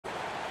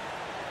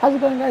How's it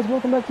going, guys?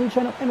 Welcome back to the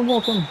channel and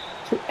welcome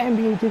to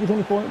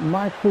NBA2K24,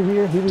 my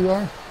career. Here we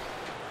are,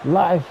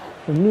 live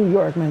from New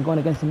York, man, going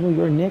against the New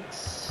York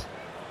Knicks.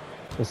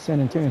 The San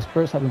Antonio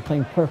Spurs have been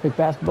playing perfect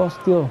basketball,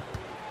 still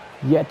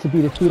yet to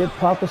be defeated.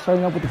 Papa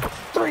starting up with a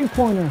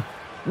three-pointer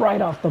right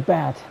off the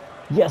bat.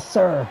 Yes,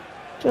 sir.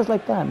 Just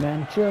like that,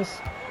 man. Just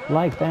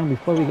like that.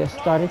 Before we get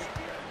started,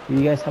 if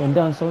you guys haven't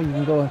done so, you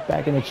can go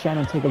back in the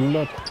channel and take a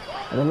look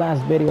at the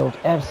last video of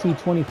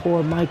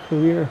FC24, my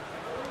career,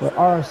 where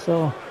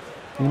RSL,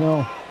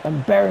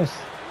 embarrassed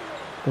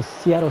the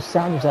Seattle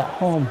Sounders at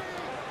home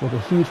with a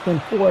huge win,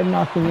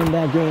 4-0 in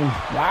that game.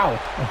 Wow,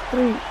 a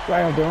 3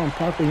 right off their own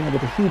Parker,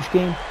 with a huge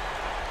game.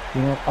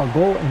 A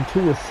goal and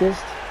 2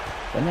 assists.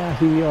 But now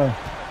here we are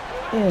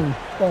in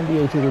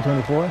NBA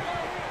 2K24,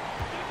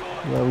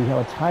 where we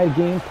have a tied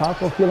game.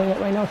 Paco feeling it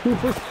right now, 2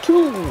 for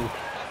 2.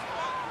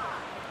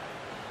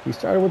 We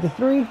started with the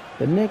 3,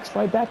 the Knicks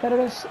right back at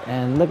us,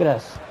 and look at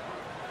us,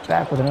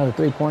 back with another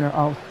 3-pointer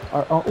off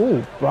our,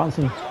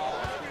 Bronson.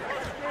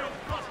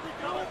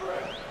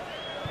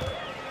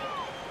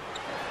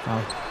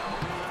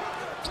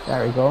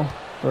 There we go.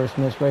 First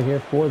miss right here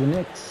for the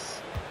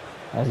Knicks,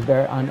 as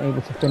they're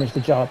unable to finish the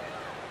job.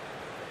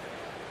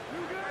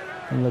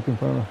 I'm looking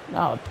for him.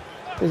 No,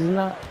 this is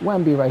not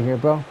Wemby right here,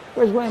 bro.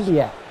 Where's Wemby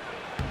at?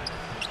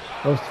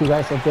 Those two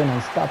guys have been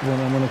unstoppable,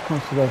 man, when it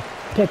comes to the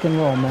pick and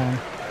roll, man.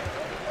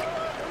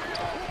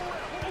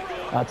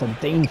 That's a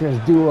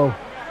dangerous duo.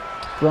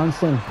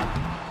 Brunson,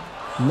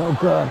 no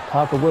good.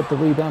 Parker with the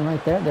rebound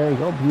right there. There you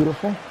go,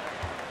 beautiful.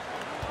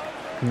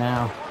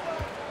 Now,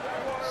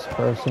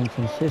 Spurs in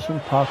transition.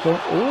 Parker,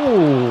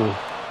 ooh,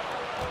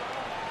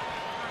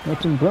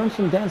 making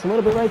Brunson dance a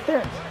little bit right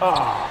there.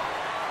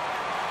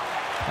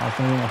 That's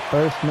going to be a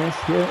first miss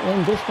here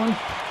in this one.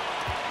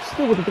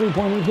 Still with the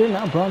 3-point lead here.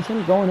 Now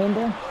Brunson going in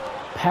there.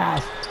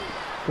 Pass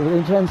to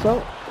Vincenzo,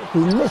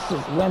 who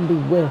misses.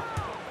 Wemby with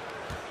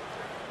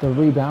the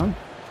rebound.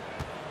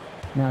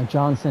 Now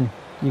Johnson,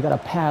 you got to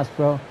pass,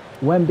 bro.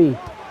 Wemby,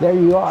 there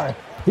you are.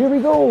 Here we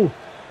go.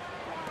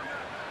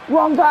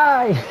 Wrong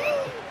guy.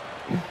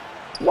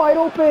 Wide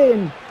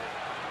open.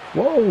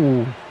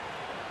 Whoa.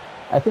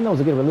 I think that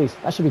was a good release.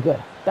 That should be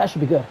good. That should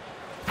be good.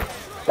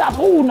 That's,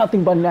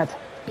 nothing but net.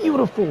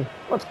 Beautiful.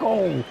 Let's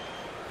go.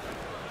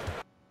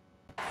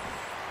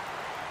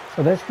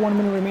 So there's 1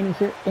 minute remaining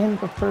here in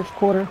the first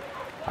quarter.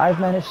 I've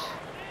managed,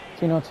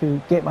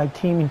 to get my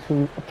team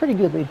into a pretty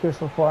good lead here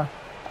so far.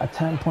 A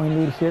 10-point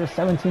lead here,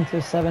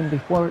 17-7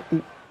 before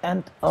the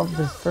end of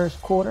this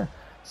first quarter.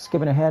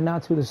 Skipping ahead now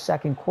to the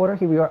second quarter.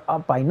 Here we are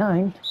up by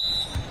 9.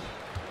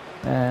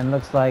 And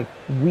looks like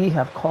we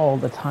have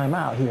called the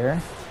timeout here.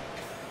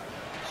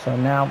 So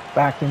now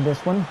back in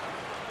this one.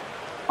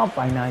 Up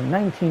by 9,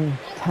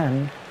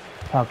 19-10.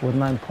 Puck with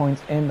 9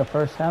 points in the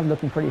first half.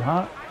 Looking pretty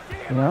hot,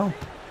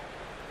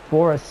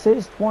 4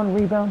 assists, 1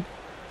 rebound.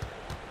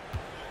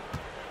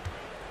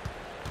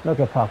 Look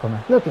at Paco,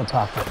 man. Look at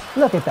Paco.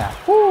 Look at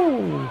that.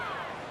 Woo!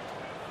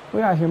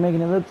 We're out here making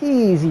it look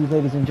easy,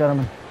 ladies and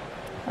gentlemen.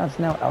 That's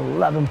now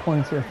 11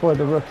 points here for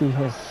the rookie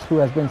who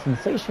has been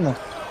sensational.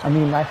 I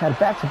mean, I've had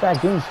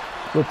back-to-back games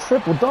with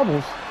triple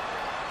doubles.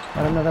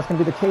 I don't know if that's going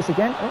to be the case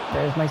again. Oh,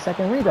 there's my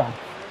second rebound.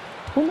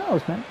 Who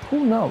knows, man?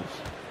 Who knows?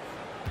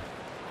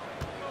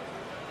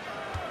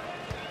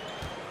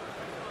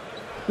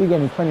 You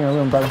gave me plenty of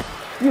room, brother.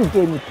 You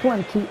gave me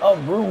plenty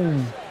of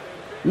room.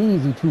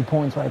 Easy 2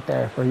 points right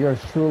there for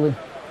yours truly.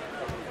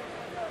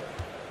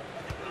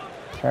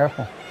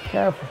 Careful.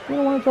 Careful. You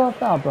don't want to draw a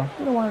foul, bro.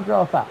 You don't want to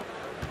draw a foul.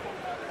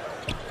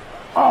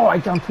 Oh, I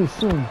jumped too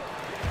soon.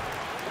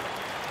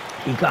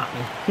 He got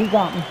me. He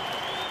got me.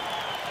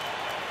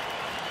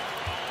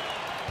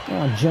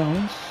 Now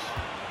Jones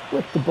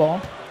with the ball.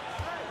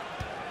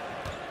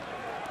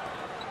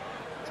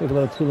 Took a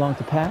little too long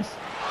to pass.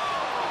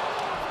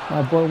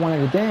 My boy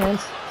wanted to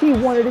dance. He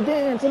wanted to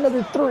dance.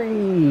 Another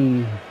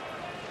 3.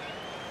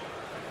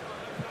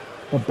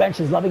 The bench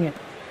is loving it.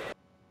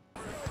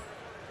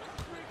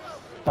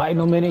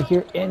 Final minute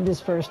here in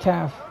this first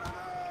half.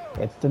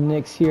 It's the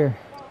Knicks here.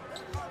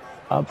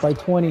 Up by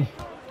 20.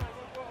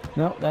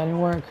 Nope, that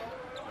didn't work.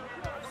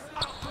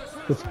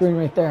 Good screen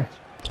right there.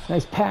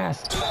 Nice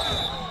pass.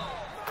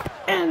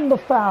 And the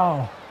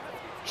foul.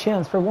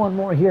 Chance for one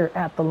more here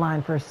at the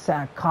line for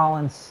Zach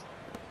Collins.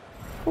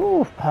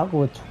 Ooh, Paco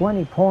with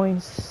 20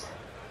 points.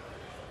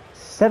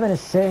 7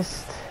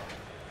 assists.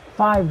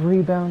 5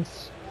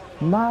 rebounds.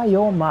 My,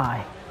 oh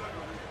my.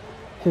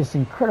 His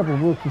incredible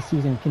rookie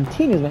season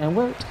continues, man. And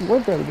we're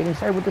barely getting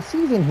started with the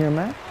season here,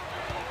 man.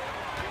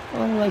 We're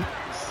only like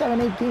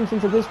 7-8 games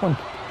into this one.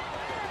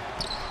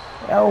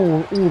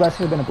 Oh, ooh, that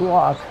should have been a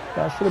block.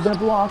 That should have been a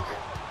block.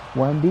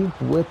 Wemby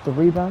with the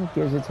rebound.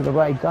 Gives it to the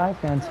right guy.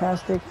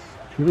 Fantastic.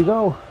 Here we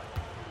go.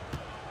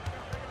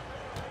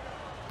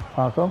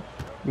 Paco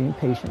being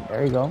patient.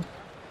 There you go.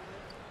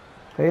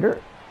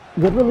 Fader.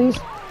 Good release.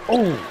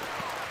 Oh,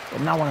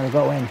 did not want to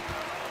go in.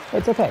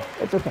 It's okay.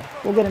 It's okay.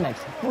 We'll get it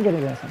next time. We'll get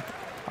it next time.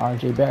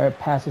 RJ Barrett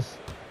passes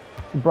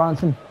to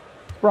Bronson.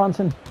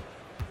 Bronson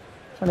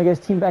trying to get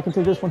his team back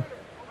into this one.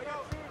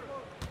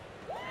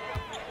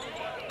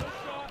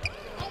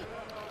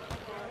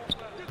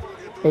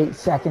 8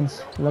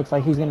 seconds. Looks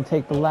like he's going to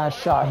take the last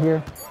shot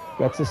here.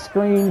 Gets a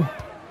screen.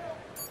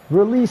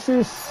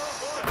 Releases.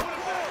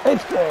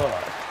 It's good.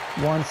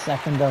 1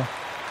 second though.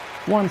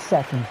 1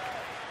 second.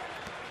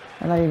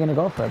 I'm not even going to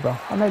go for it, bro.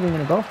 I'm not even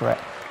going to go for it.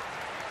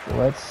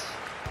 Let's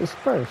the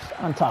Spurs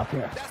on top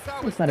here.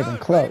 It's not even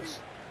close.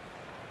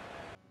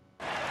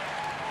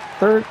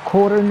 Third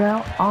quarter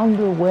now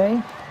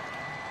underway.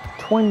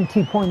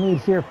 20-point lead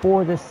here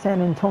for the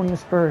San Antonio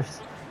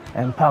Spurs.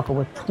 And Paco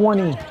with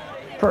 20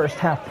 first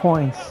half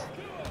points.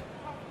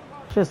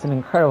 Just an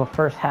incredible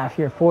first half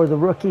here for the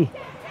rookie.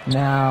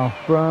 Now,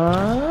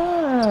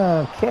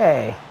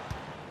 okay.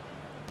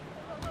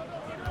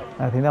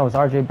 I think that was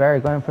RJ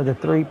Barrett going for the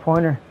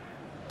three-pointer.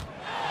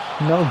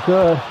 No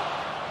good.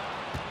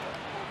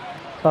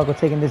 Paco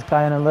taking this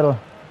guy on a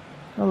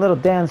little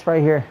dance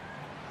right here.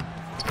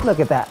 Look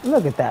at that.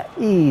 Look at that.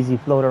 Easy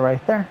floater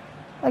right there.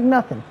 Like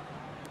nothing.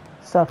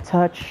 Soft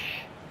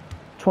touch.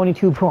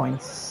 22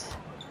 points.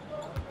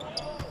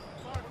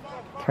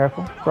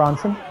 Careful.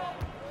 Bronson.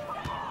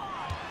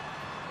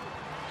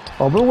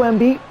 Over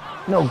Wemby.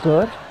 No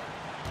good.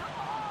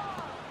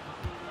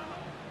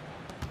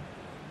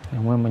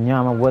 And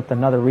Wembanyama with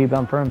another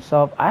rebound for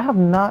himself. I have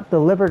not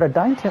delivered a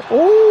dime to him.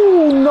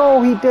 Oh,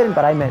 no, he didn't,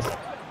 but I missed.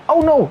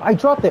 Oh, no, I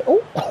dropped it.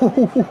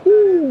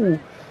 Oh,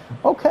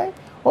 okay,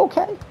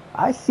 okay.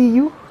 I see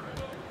you.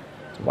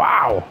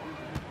 Wow.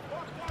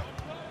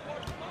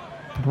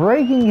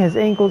 Breaking his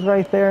ankles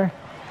right there.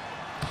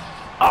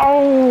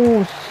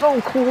 Oh,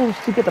 so close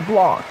to get the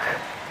block.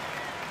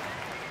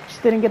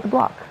 Just didn't get the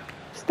block.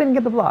 Just didn't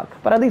get the block.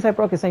 But at least I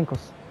broke his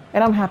ankles.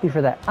 And I'm happy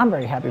for that. I'm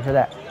very happy for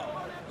that.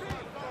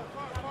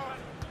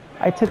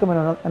 I took him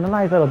on a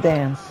nice little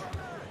dance.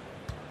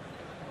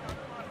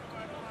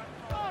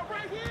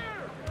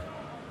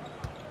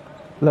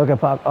 Look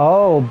at Pop.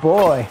 Oh,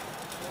 boy.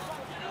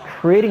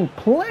 Creating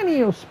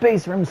plenty of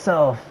space for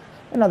himself.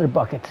 Another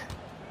bucket.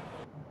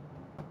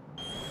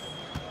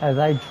 As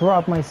I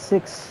drop my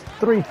 6th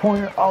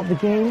three-pointer of the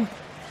game.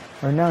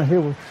 We're now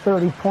here with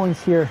 30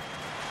 points here.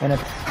 And a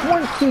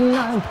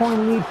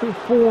 29-point lead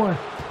for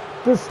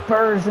the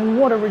Spurs. And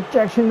what a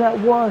rejection that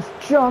was.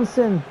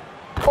 Johnson.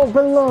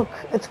 Overlook.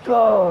 It's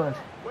good.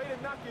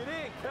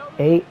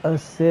 8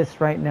 assists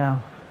right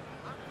now.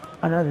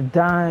 Another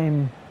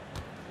dime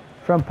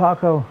from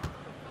Paco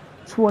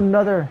to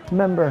another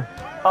member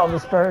of the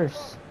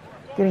Spurs.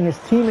 Getting his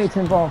teammates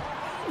involved.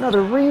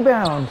 Another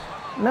rebound.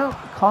 No,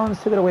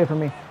 Collins took it away from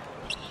me.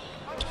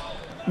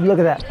 Look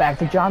at that. Back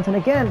to Johnson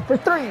again for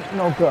 3.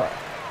 No good.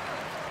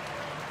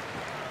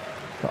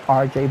 So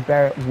RJ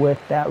Barrett with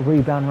that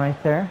rebound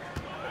right there.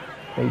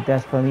 They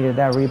desperately needed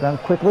that rebound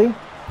quickly.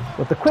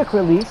 With the quick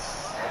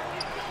release.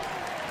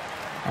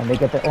 And they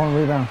get their own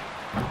rebound.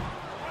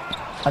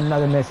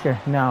 Another miss here.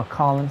 Now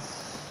Collins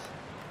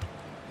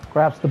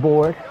grabs the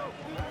board.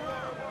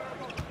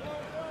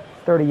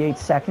 38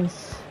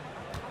 seconds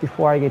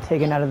before I get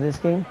taken out of this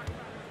game.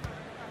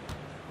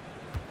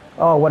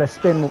 Oh, what a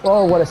spin move.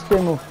 Oh, what a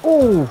spin move.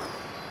 Oh.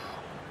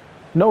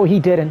 No, he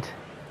didn't.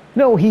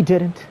 No, he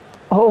didn't.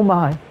 Oh,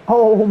 my.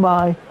 Oh,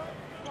 my.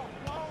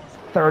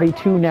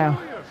 32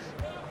 now.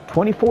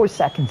 24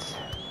 seconds.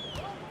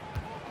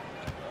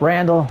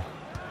 Randall.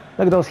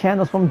 Look at those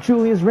handles from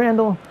Julius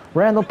Randle.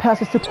 Randall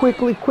passes to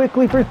Quickly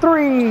for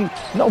 3.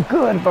 No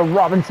good, but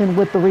Robinson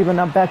with the rebound.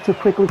 Now back to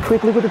Quickly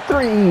with a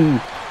 3.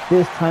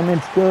 This time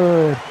it's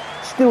good.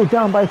 Still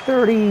down by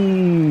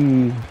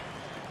 30.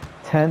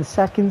 10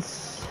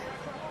 seconds.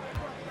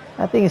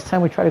 I think it's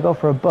time we try to go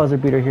for a buzzer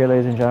beater here,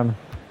 ladies and gentlemen.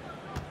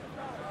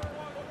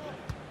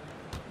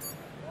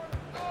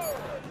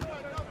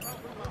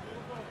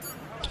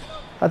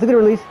 That's a good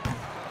release.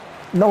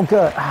 No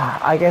good.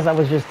 I guess I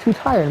was just too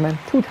tired, man.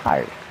 Too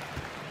tired.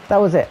 That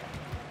was it.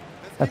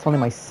 That's only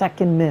my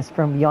 2nd miss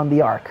from beyond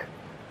the arc.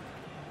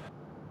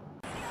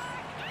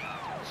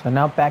 So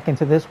now back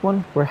into this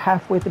one. We're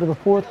halfway through the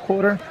 4th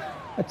quarter.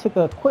 I took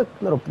a quick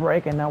little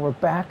break and now we're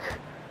back.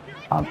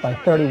 Up by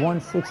 31,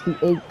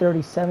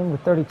 68-37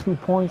 with 32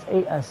 points,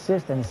 8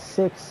 assists, and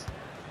 6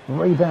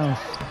 rebounds.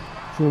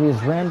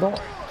 Julius Randle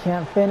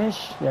can't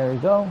finish. There we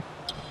go.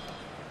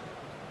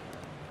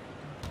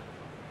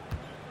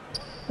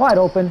 Wide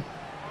open.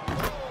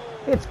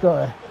 It's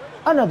good.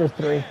 Another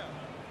 3.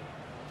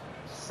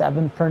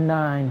 7 for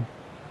 9.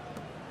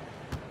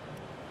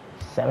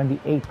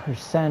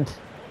 78%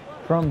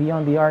 from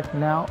beyond the arc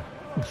now.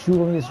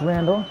 Julius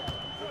Randle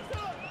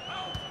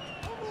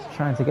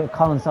trying to get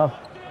Collins off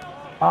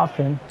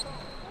him.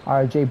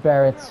 RJ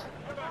Barrett,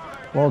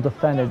 well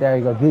defended. There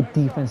you go. Good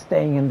defense,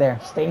 staying in there,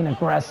 staying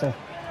aggressive,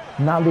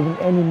 not leaving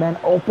any man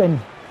open.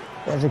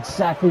 That's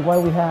exactly why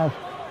we have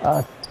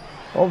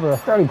over a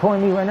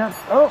 30-point lead right now.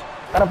 Oh,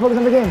 gotta focus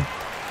on the game.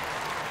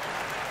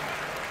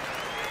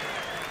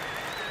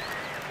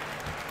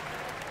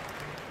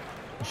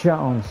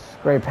 Jones,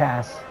 great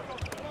pass.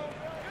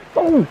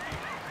 Oh,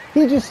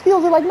 he just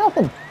steals it like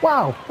nothing.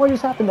 Wow, what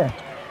just happened there?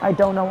 I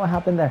don't know what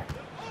happened there.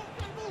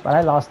 But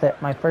I lost it.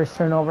 My first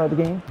turnover of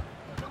the game.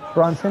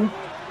 Bronson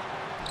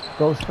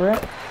goes for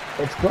it.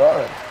 It's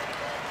good.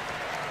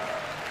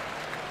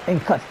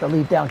 and cuts the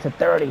lead down to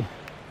 30.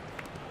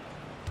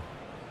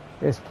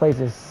 This place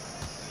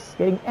is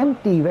getting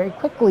empty very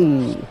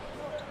quickly.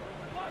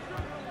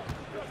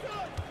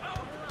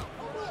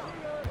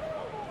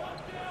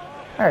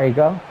 There you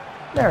go.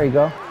 There you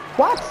go.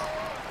 What?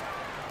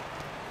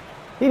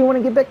 He didn't want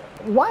to give back.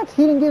 What?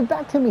 He didn't give it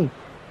back to me.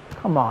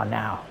 Come on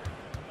now.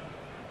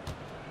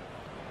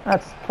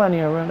 That's plenty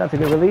of room. That's a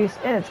good release.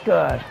 And it's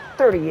good.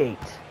 38.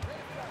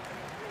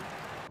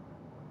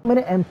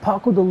 Minute, and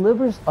Paco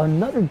delivers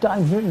another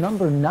dime here.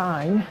 Number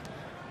 9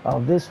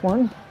 of this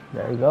one.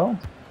 There you go.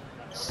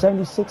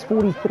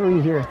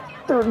 76-43 here.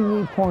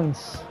 38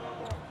 points.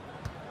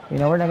 You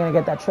know, we're not going to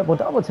get that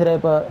triple-double today,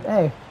 but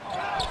hey.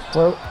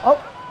 We're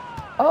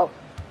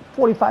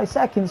 45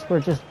 seconds.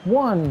 We're just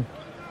 1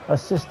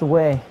 assist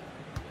away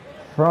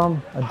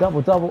from a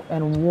double-double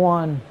and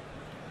 1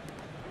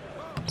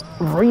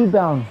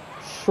 rebound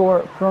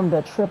short from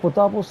the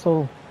triple-double.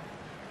 So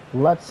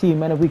let's see,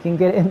 man, if we can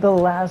get in the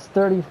last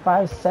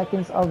 35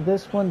 seconds of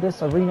this one.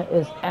 This arena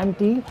is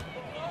empty.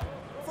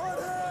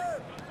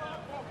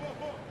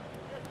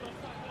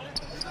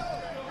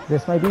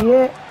 This might be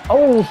it.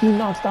 Oh, he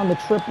knocks down the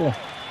triple.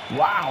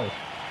 Wow.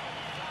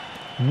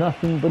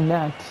 Nothing but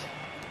net.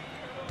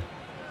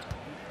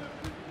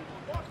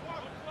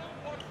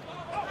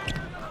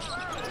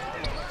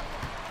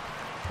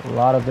 A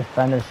lot of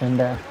defenders in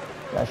there.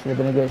 That should have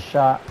been a good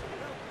shot.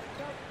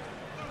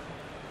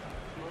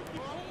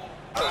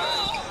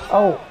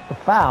 Oh, the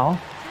foul.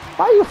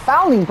 Why are you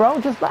fouling, bro?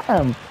 Just let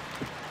him.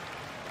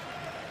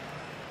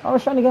 I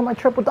was trying to get my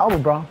triple-double,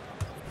 bro.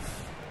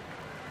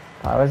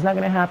 It's not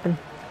going to happen.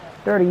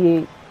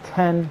 38,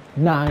 10,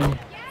 9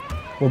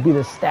 will be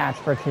the stats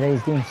for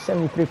today's game.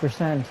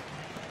 73%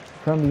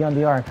 from beyond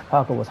the arc.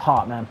 Paco was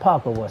hot, man.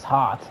 Paco was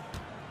hot.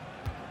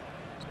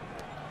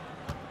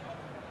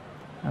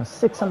 Now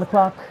 6 on the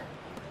clock.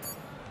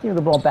 Give me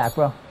the ball back,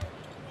 bro.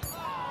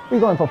 We're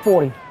going for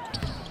 40.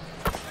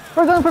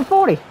 We're going for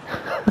 40.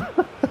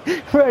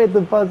 Right at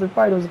the buzzer,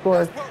 final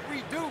score.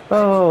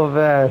 Oh,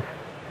 man.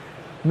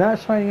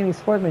 Not showing any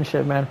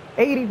sportsmanship, man.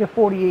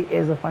 80-48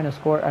 is the final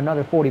score.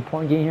 Another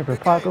 40-point game here for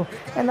Paco.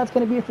 And that's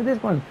going to be it for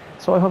this one.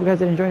 So I hope you guys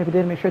did enjoy it. If you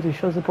did, make sure to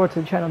show support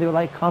to the channel. Leave a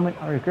like, comment.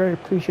 I would greatly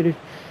appreciate it.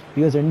 If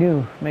you guys are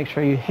new, make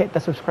sure you hit the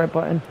subscribe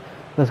button.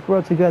 Let's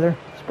grow together.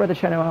 Spread the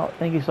channel out.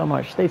 Thank you so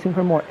much. Stay tuned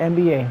for more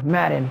NBA,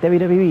 Madden,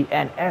 WWE,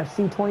 and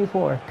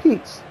FC24.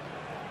 Peace.